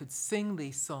they could sing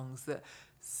these songs that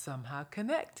somehow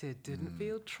connected, didn't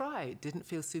feel trite, didn't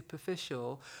feel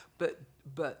superficial, but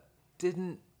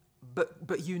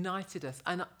united us.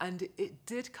 And it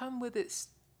did come with its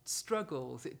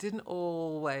struggles. It didn't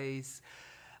always,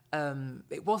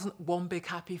 it wasn't one big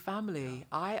happy family.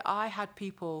 I had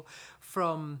people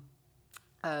from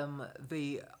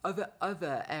the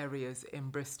other areas in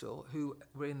Bristol who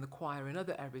were in the choir in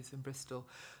other areas in Bristol.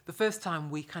 The first time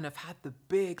we kind of had the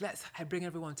big, let's bring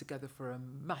everyone together for a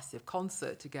massive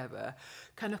concert together,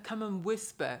 kind of come and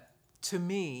whisper to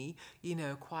me, you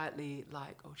know, quietly,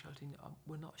 like, "Oh, Geraldine,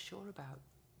 we're not sure about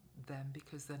them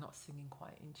because they're not singing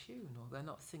quite in tune, or they're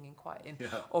not singing quite in,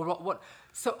 or what."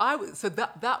 So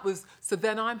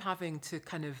then I'm having to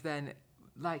kind of then,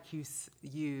 like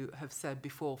you have said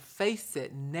before, face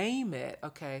it, name it.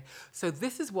 Okay, so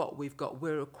this is what we've got.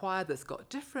 We're a choir that's got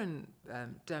different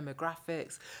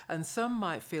demographics, and some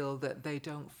might feel that they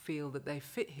don't feel that they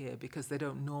fit here because they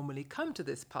don't normally come to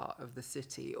this part of the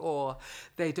city, or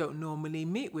they don't normally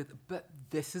meet with. But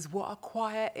this is what a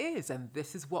choir is, and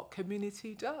this is what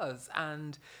community does.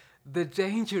 And the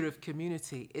danger of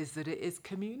community is that it is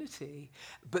community,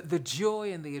 but the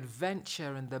joy and the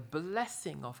adventure and the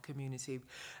blessing of community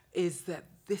is that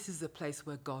this is a place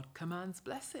where God commands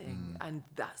blessing, and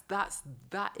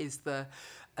that is the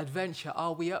adventure.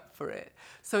 Are we up for it?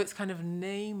 So it's kind of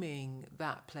naming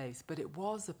that place, but it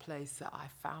was a place that I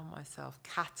found myself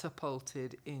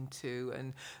catapulted into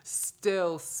and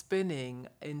still spinning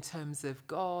in terms of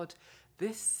God.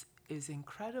 This is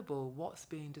incredible what's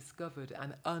being discovered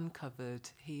and uncovered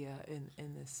here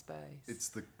in this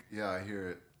space. I hear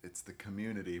it. It's the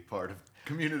community part of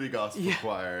community gospel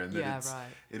choir, and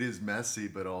it is messy,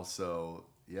 but also,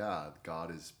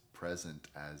 God is present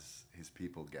as his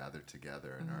people gather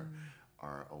together and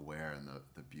are aware, and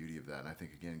the beauty of that. And I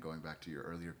think, again, going back to your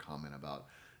earlier comment about,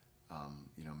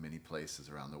 many places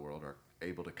around the world are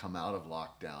able to come out of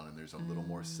lockdown and there's a little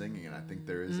more singing, and I think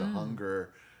there is a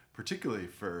hunger, particularly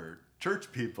for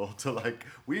church people, to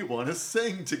we want to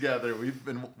sing together. We've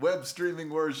been web streaming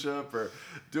worship or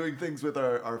doing things with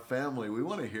our family. We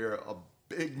want to hear a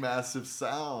big, massive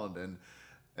sound. And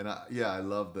I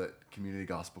love that community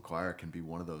gospel choir can be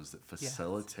one of those that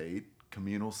facilitate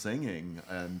communal singing,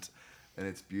 and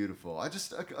it's beautiful. I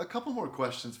just a couple more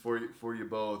questions for you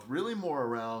both, really more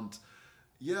around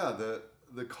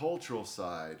the cultural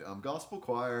side. Gospel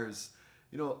choirs,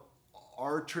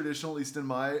 are traditional, at least in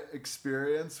my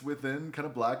experience, within kind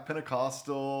of Black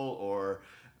Pentecostal or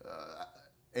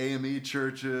AME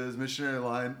churches, Missionary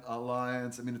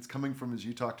Alliance. I mean, it's coming from, as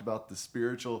you talked about, the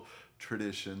spiritual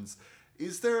traditions.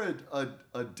 Is there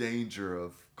a danger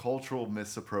of cultural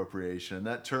misappropriation?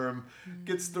 That term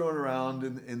gets thrown around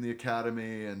in the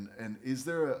academy, and is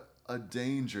there a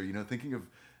danger? You know, thinking of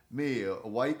me, a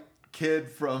white kid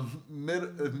from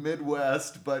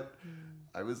Midwest, but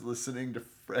I was listening to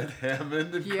Fred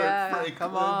Hammond and Kirk Franklin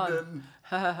come on.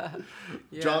 and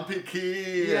John P.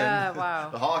 Key and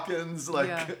the Hawkins,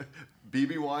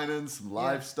 B.B. Winan, some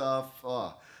live stuff.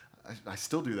 Oh, I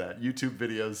still do that. YouTube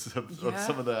videos of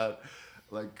some of that.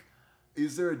 Like,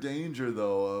 is there a danger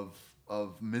though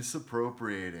of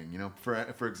misappropriating? You know,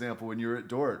 for example, when you were at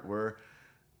Dort, we're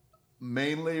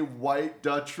mainly white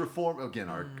Dutch Reform. Again,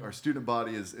 our student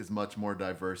body is much more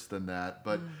diverse than that.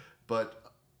 But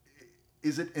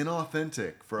is it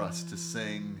inauthentic for us to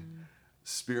sing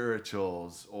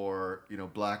spirituals or, you know,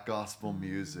 Black gospel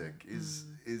music?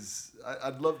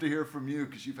 I'd love to hear from you,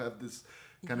 because you've had this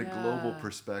kind of global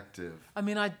perspective. I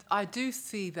mean, I do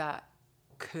see that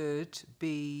could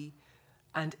be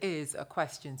and is a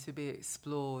question to be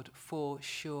explored for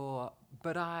sure.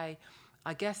 But I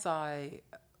guess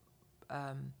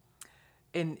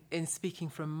in speaking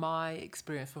from my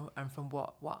experience and from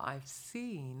what I've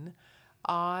seen,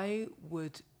 I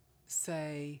would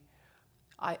say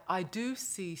I do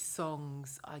see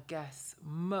songs, I guess,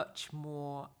 much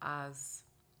more as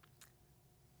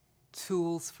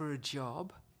tools for a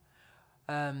job.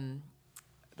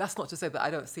 That's not to say that I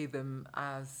don't see them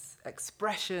as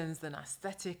expressions and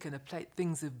aesthetic and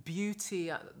things of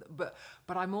beauty, but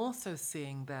I'm also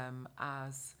seeing them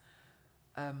as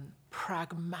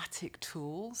pragmatic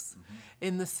tools,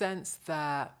 in the sense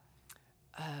that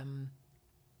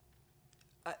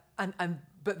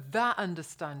but that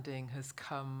understanding has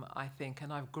come, I think,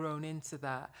 and I've grown into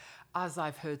that as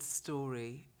I've heard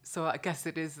story. So I guess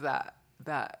it is that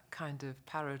kind of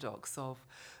paradox of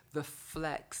the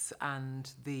flex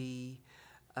and the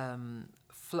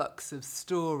flux of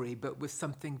story, but with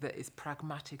something that is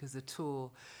pragmatic as a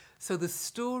tool. So the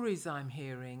stories I'm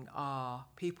hearing are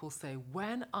people say,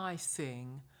 when I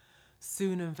sing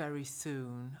Soon and Very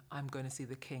Soon, I'm going to see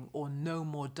the King, or No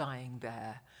More Dying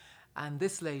There. And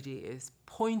this lady is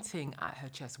pointing at her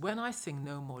chest. When I sing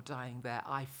No More Dying There,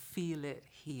 I feel it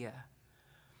here.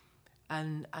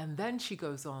 And then she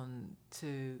goes on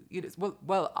to, you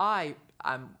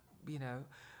know,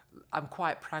 I'm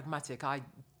quite pragmatic. I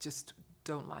just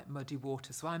don't like muddy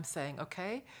water. So I'm saying,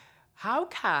 okay, how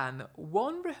can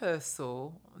one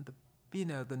rehearsal,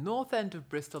 the north end of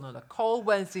Bristol on a cold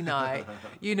Wednesday night,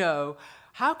 you know,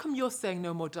 how come you're saying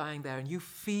No More Dying There and you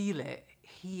feel it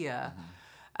here?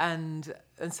 And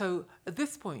so at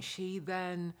this point, she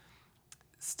then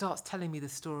starts telling me the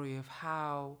story of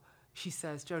how she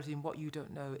says, Geraldine, what you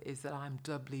don't know is that I'm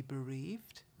doubly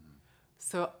bereaved.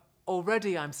 So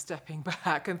already I'm stepping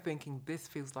back and thinking, this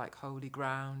feels like holy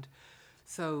ground.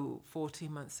 So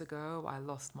 14 months ago, I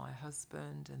lost my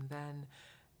husband. And then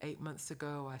 8 months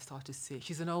ago, I started seeing,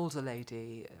 she's an older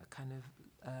lady, kind of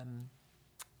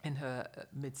in her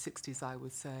mid-60s, I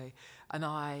would say. And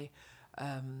I,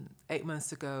 8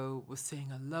 months ago, was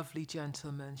seeing a lovely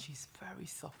gentleman. She's very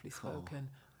softly spoken,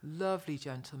 lovely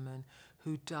gentleman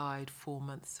who died 4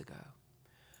 months ago.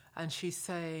 And she's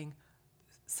saying,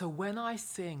 so when I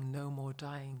sing No More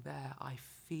Dying There, I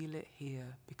feel it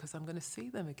here because I'm going to see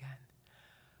them again.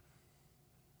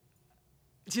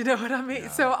 Do you know what I mean? Yeah.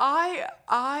 So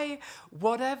I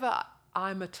whatever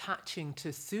I'm attaching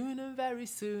to Soon and Very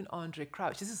Soon, Andre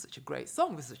Crouch. This is such a great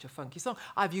song. This is such a funky song.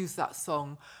 I've used that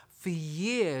song for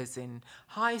years in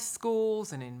high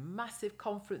schools and in massive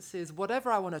conferences,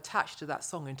 whatever I want to attach to that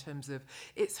song in terms of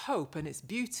its hope and its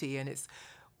beauty and its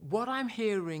what I'm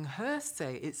hearing her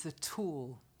say, it's a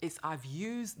tool. I've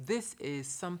used, this is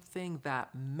something that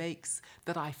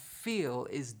I feel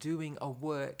is doing a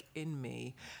work in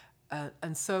me.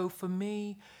 And so for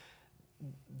me,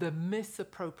 the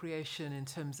misappropriation in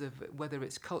terms of whether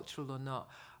it's cultural or not,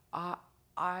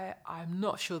 I'm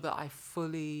not sure that I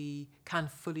can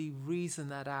fully reason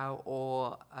that out,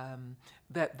 or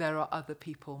that there are other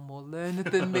people more learned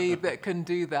than me that can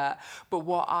do that. But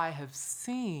what I have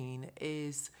seen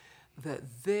is that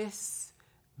this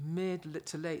mid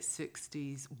to late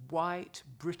 60s white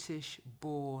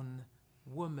British-born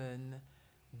woman,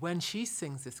 when she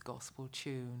sings this gospel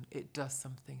tune, it does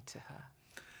something to her.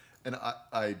 And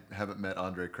I haven't met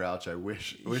Andre Crouch. I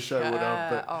wish I would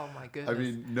have. But oh my goodness. I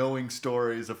mean, knowing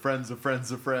stories of friends of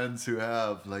friends of friends who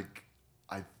have, like,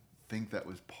 I think that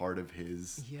was part of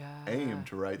his aim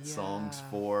to write songs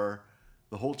for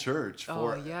the whole church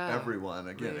for everyone.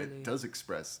 Again, really. it does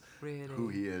express Really. who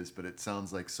he is, but it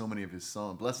sounds like so many of his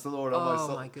songs, bless the Lord, oh my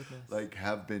soul, my goodness. like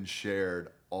have been shared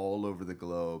all over the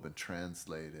globe and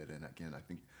translated. And again, I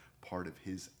think part of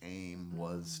his aim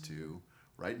was to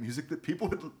write music that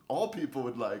all people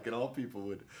would like and all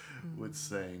people would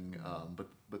sing,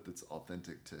 but that's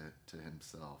authentic to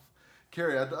himself.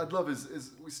 Carey, I'd love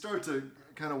as we start to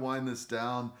kind of wind this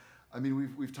down. I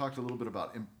mean, we've talked a little bit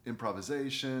about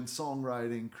improvisation,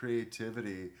 songwriting,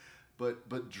 creativity,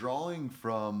 but drawing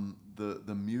from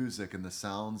the music and the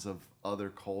sounds of other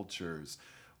cultures.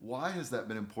 Why has that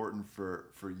been important for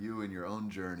you in your own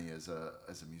journey as a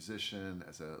musician,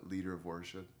 as a leader of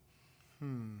worship?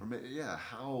 Or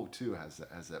how too has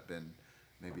that been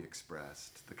maybe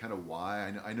expressed? The kind of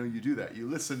why. I know you do that. You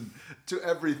listen to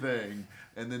everything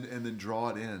and then draw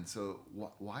it in. So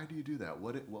why do you do that?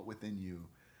 What within you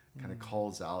kind of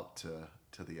calls out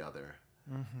to the other?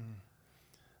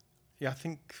 Yeah,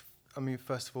 I mean,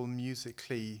 first of all,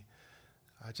 musically,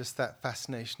 just that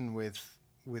fascination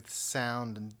with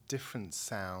sound and different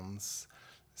sounds.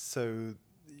 So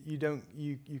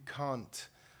you can't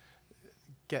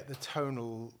get the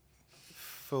tonal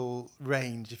full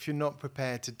range if you're not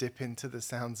prepared to dip into the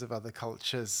sounds of other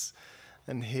cultures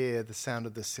and hear the sound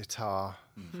of the sitar,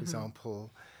 for example,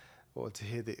 or to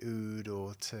hear the oud,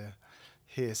 or to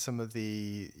hear some of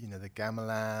the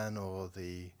gamelan or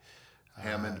the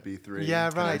Hammond B3. Yeah,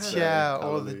 right. Yeah,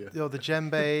 or Hallelujah. the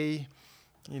djembe,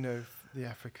 the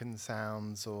African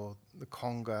sounds, or the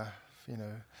conga,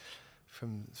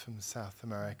 from South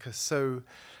America. So,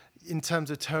 in terms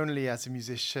of tonally, as a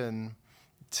musician,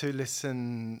 to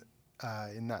listen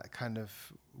in that kind of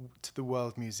to the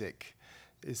world music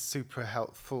is super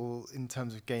helpful in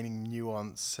terms of gaining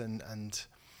nuance and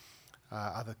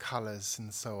other colours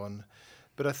and so on.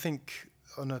 But I think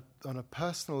on a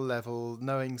personal level,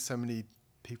 knowing so many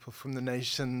people from the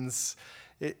nations,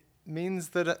 it means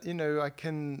that I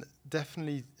can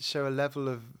definitely show a level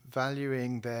of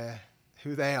valuing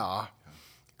who they are,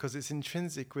 because it's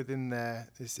intrinsic within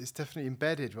it's definitely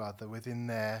embedded rather within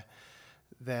their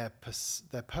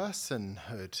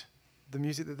personhood. The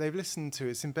music that they've listened to,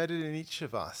 it's embedded in each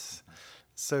of us.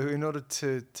 So in order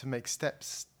to make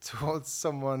steps towards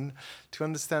someone, to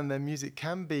understand their music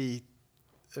can be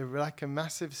like a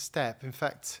massive step. In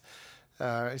fact,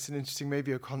 it's an interesting,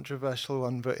 maybe a controversial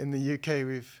one, but in the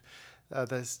UK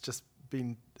there's just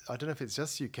been, I don't know if it's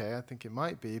just UK, I think it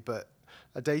might be, but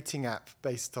a dating app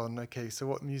based on, so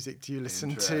what music do you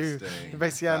listen to? It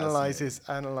basically analyzes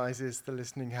the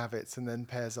listening habits and then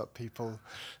pairs up people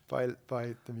by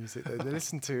the music that they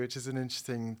listen to, which is an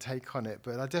interesting take on it.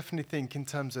 But I definitely think in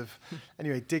terms of,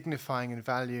 dignifying and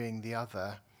valuing the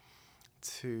other,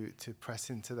 to press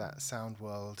into that sound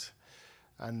world.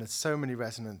 And there's so many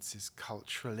resonances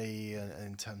culturally and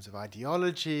in terms of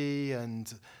ideology,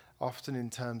 and often in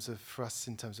terms of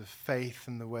faith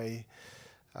and the way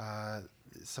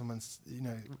someone's,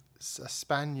 a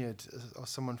Spaniard or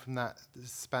someone from that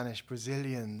Spanish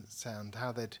Brazilian sound,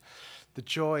 how the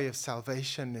joy of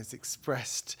salvation is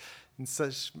expressed in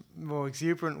such more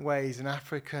exuberant ways, an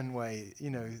African way,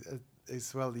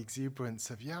 as well, the exuberance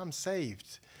of, I'm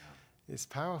saved. It's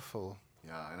powerful.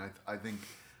 Yeah, and I think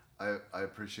I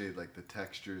appreciate like the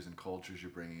textures and cultures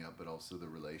you're bringing up, but also the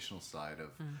relational side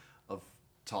of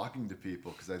talking to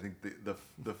people, because I think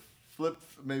the flip,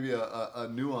 maybe a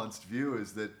nuanced view,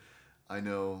 is that I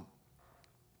know,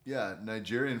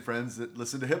 Nigerian friends that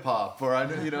listen to hip hop, or I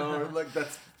know, or like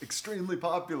that's extremely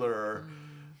popular. Or,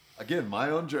 again, my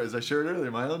own journey, as I shared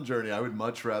earlier, my own journey, I would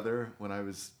much rather, when I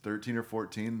was 13 or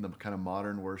 14, the kind of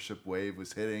modern worship wave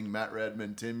was hitting, Matt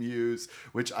Redman, Tim Hughes,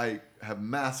 which I have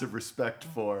massive respect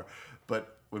for.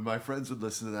 But when my friends would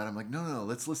listen to that, I'm like, no,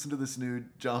 let's listen to this new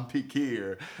John P. Key,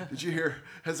 or did you hear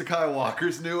Hezekiah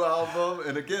Walker's new album?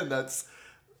 And again, that's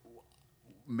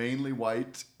mainly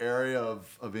white area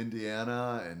of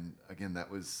Indiana. And again, that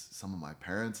was some of my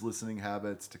parents' listening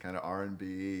habits to kind of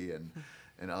R&B and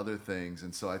other things.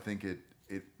 And so I think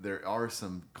there are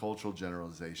some cultural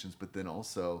generalizations, but then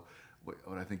also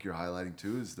what I think you're highlighting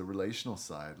too is the relational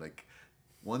side. Like,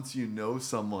 once you know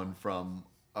someone from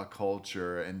a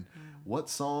culture, and what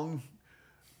song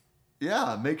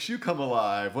makes you come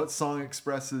alive, what song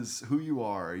expresses who you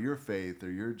are, or your faith, or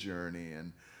your journey.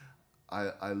 And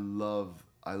I love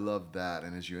that.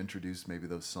 And as you introduce maybe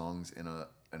those songs in a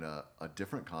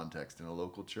different context, in a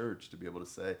local church, to be able to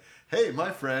say, hey,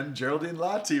 my friend Geraldine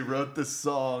Latty wrote this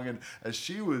song, and as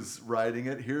she was writing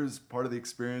it, here's part of the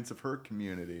experience of her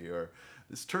community. Or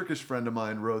This Turkish friend of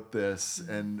mine wrote this,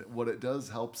 and what it does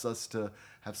helps us to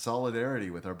have solidarity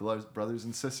with our brothers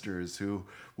and sisters who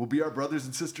will be our brothers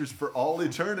and sisters for all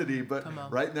eternity. But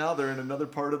right now they're in another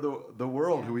part of the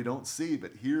world who we don't see.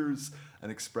 But here's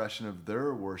an expression of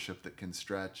their worship that can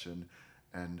stretch and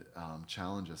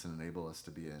challenge us and enable us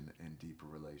to be in deeper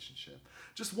relationship.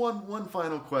 Just one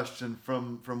final question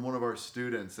from one of our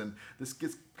students, and this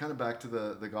gets kind of back to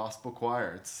the gospel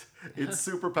choir. It's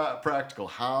super practical.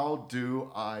 How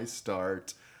do I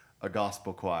start a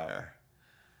gospel choir?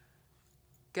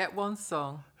 Get one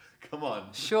song. Come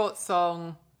on. Short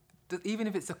song, even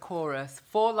if it's a chorus,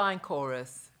 4-line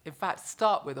chorus. In fact,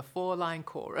 start with a 4-line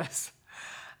chorus.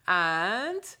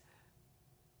 And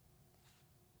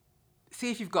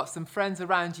see if you've got some friends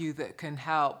around you that can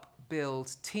help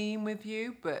build team with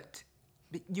you, but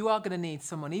you are going to need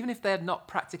someone, even if they're not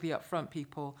practically upfront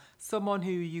people, someone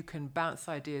who you can bounce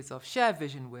ideas off, share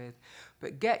vision with,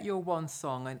 but get your one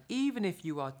song. And even if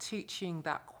you are teaching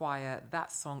that choir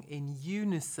that song in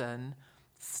unison,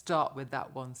 start with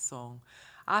that one song.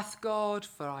 Ask God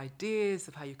for ideas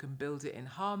of how you can build it in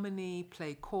harmony,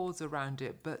 play chords around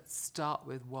it, but start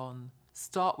with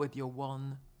your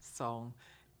one song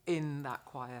in that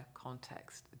choir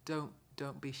context. Don't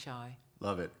be shy.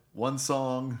 Love it. One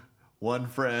song, one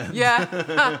friend.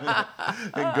 Yeah.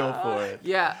 And go for it.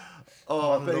 Yeah.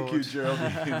 Oh, One thank Lord. you,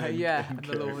 Geraldine. And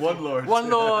the Lord. One Lord. One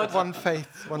Lord. One faith,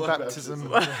 one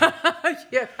baptism.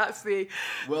 Yeah, that's the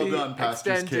Well the done,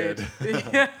 pastor's extended. kid.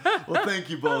 Yeah. Well, thank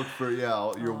you both for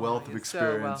your wealth of you're so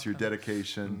experience, your welcome.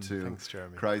 dedication to Thanks,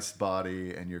 Jeremy. Christ's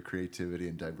body, and your creativity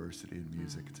and diversity in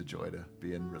music. It's a joy to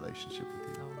be in relationship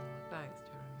with you. Oh, thanks,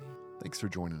 Jeremy. Thanks for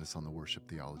joining us on the Worship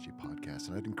Theology podcast,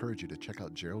 and I'd encourage you to check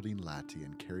out Geraldine Latty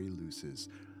and Carey Luce's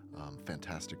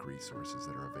fantastic resources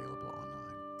that are available online.